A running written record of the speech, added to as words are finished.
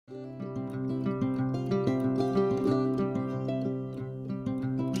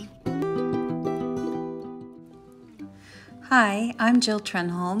Hi, I'm Jill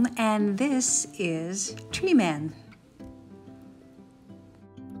Trenholm, and this is Tree Man.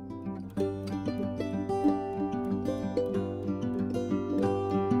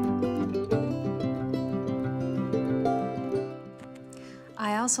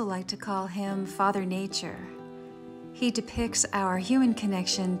 I also like to call him Father Nature. He depicts our human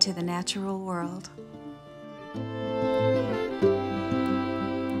connection to the natural world.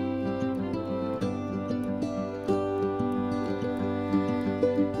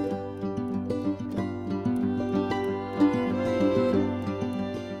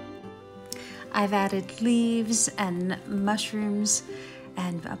 I've added leaves and mushrooms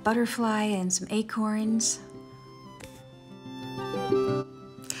and a butterfly and some acorns.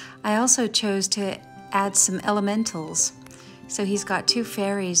 I also chose to add some elementals. So he's got two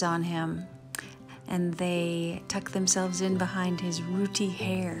fairies on him, and they tuck themselves in behind his rooty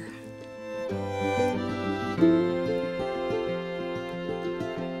hair.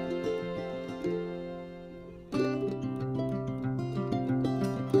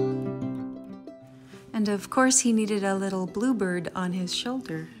 And of course, he needed a little bluebird on his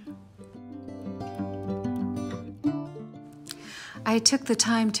shoulder. I took the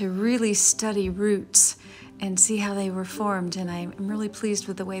time to really study roots and see how they were formed, and I'm really pleased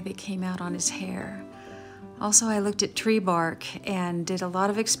with the way they came out on his hair. Also, I looked at tree bark and did a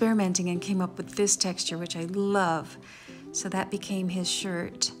lot of experimenting and came up with this texture, which I love. So that became his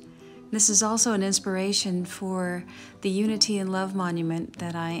shirt. This is also an inspiration for the Unity and Love Monument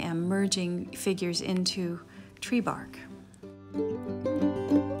that I am merging figures into tree bark.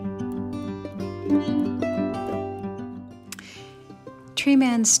 Tree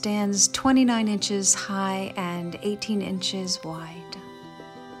Man stands 29 inches high and 18 inches wide.